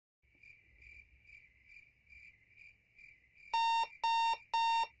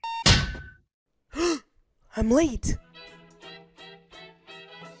I'm late.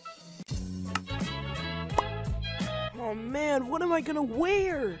 Oh man, what am I gonna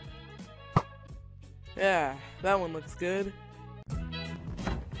wear? Yeah, that one looks good.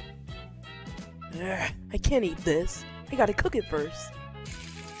 I can't eat this. I gotta cook it first.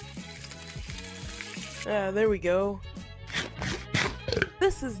 There we go.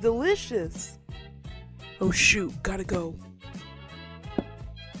 This is delicious. Oh shoot, gotta go.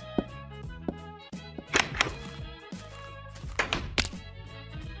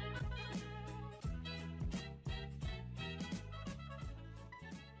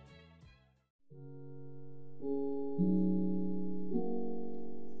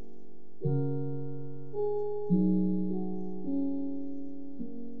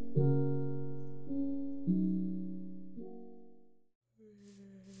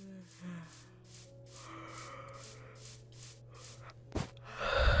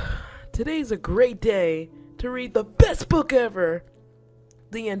 Today's a great day to read the best book ever,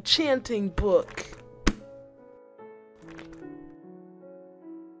 The Enchanting Book.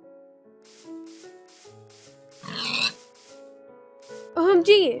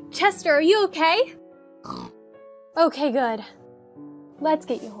 OMG, Chester, are you okay? Okay, good. Let's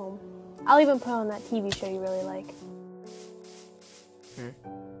get you home. I'll even put on that TV show you really like.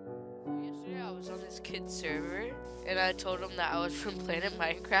 Yesterday I was on this kid's server and I told him that I was from Planet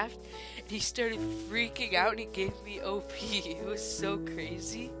Minecraft and he started freaking out and he gave me OP. It was so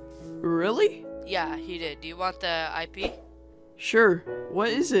crazy. Really? Yeah, he did. Do you want the IP? Sure. What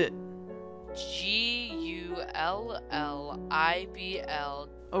is it? GULLIBL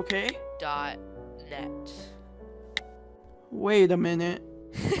Okay. .net. Wait a minute.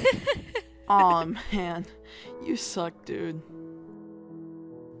 Aw, man. You suck, dude.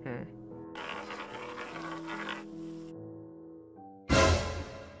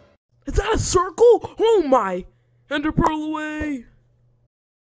 Is that a circle? Oh my! Ender pearl away!